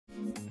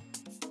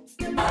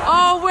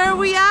Oh, where are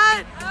we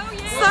at? Oh,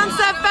 yeah.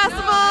 Sunset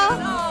Festival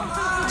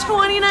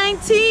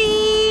 2019.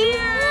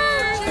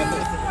 Cheers.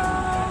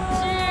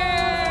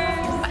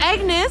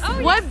 Agnes,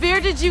 Oh, what beer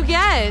did you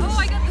get? Oh,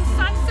 I got the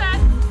Sunset.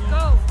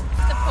 Go.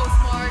 The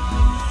postmark.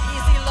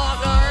 Easy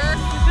lager.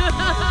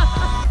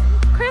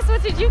 Chris,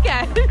 what did you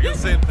get? I got the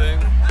same thing.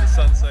 The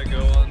Sunset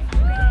Go on.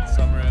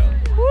 Summer Ale.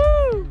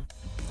 Woo!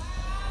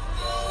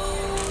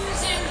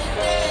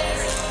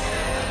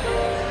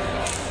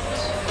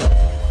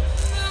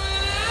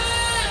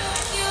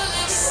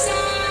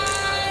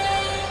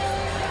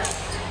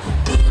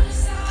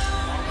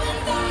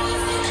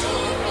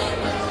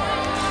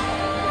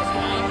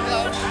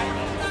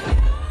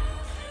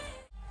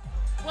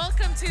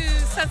 Welcome to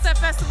Sunset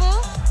Festival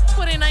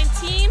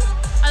 2019,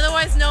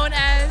 otherwise known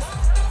as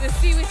the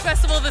Seawheeze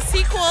Festival, the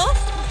sequel,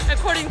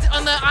 according to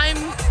on the I'm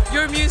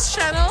Your Muse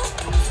channel,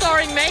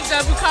 starring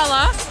Magda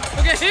Bukala.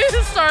 Okay,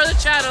 the star of the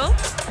channel.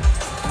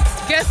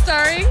 Guest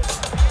starring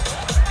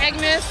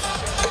Agnes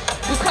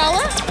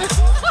Bukala.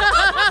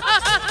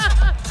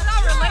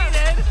 Not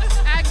related.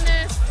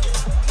 Agnes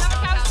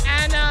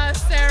Anna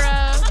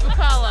Sarah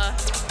Bukala.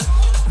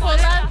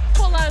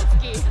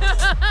 Polanski.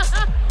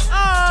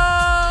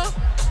 Oh.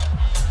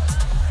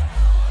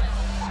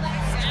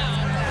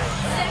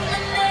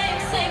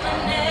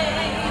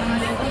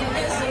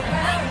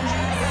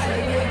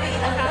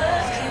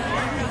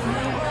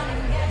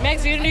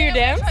 Max, you gonna do your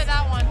dance? Try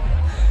that one.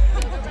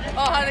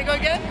 Oh, how did it go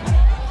again?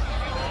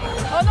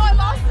 Oh no, I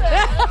lost it.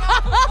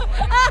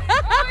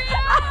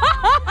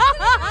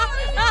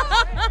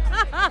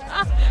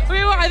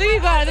 I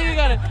think you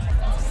got it.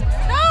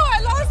 No, I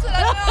lost it. I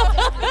don't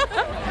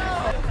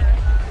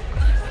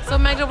know. So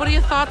Magda, what are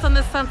your thoughts on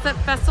this Sunset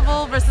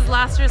Festival versus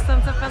last year's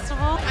Sunset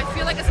Festival? I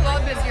feel like it's a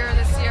lot busier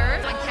this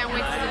year. I can't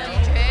wait for the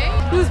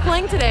DJ. Who's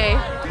playing today?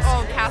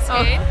 Oh,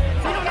 Kaskade.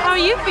 How are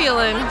you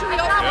feeling?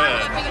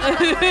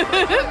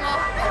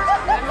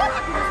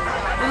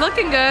 You're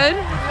looking good.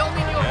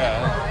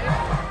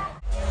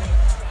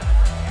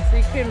 So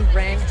you can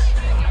rent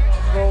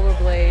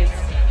rollerblades.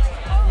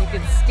 You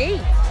can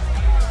skate.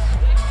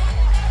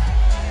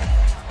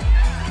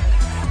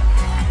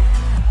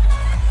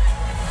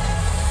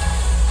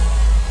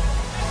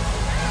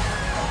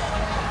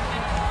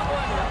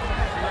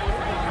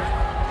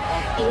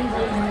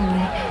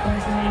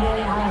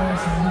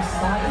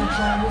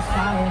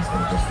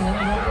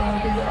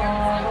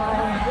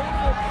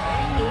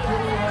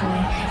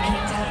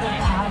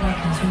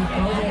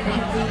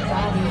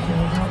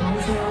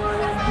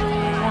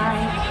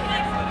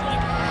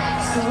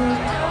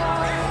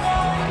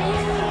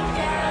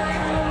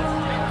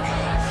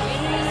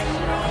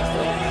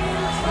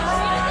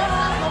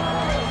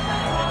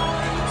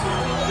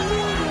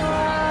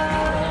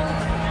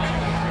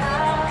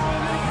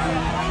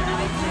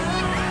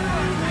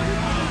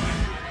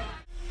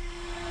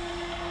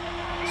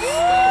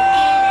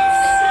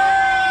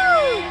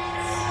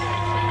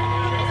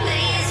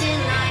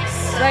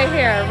 Right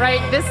here,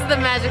 right. This is the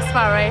magic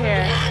spot right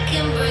here. I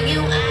can bring you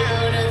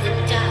out of the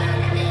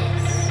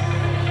darkness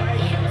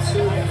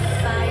into the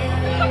fire.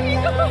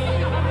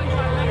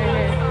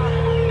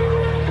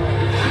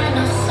 I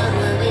know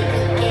somewhere we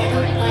could get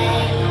away.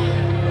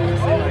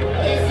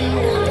 If you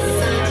want to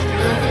find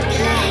another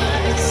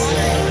place,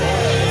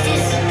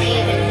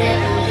 disappear and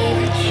never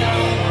leave a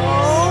trace.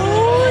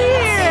 Oh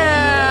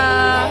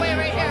yeah. Wait,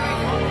 right here.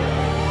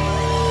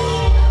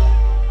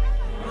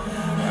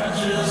 I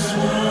just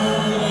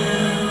want you.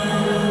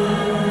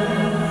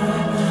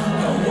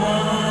 I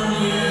want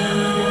you.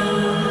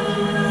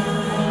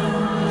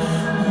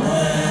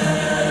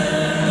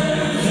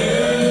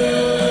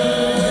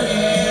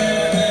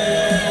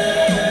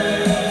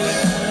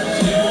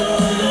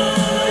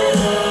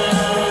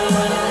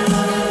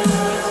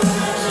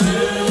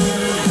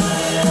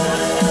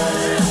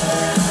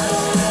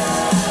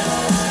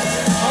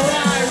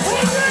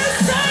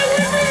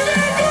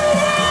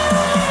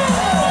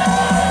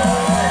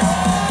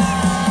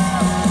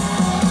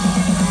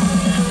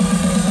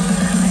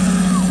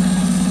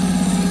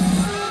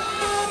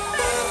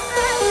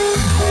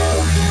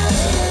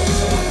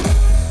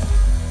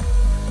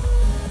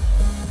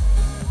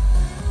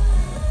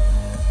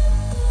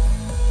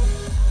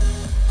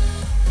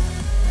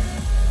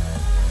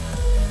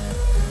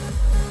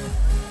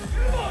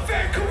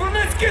 Vancouver,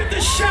 let's get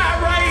the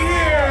shot right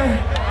here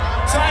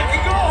so I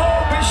can go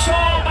home and show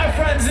all my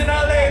friends in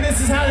LA this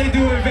is how they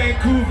do in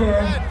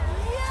Vancouver.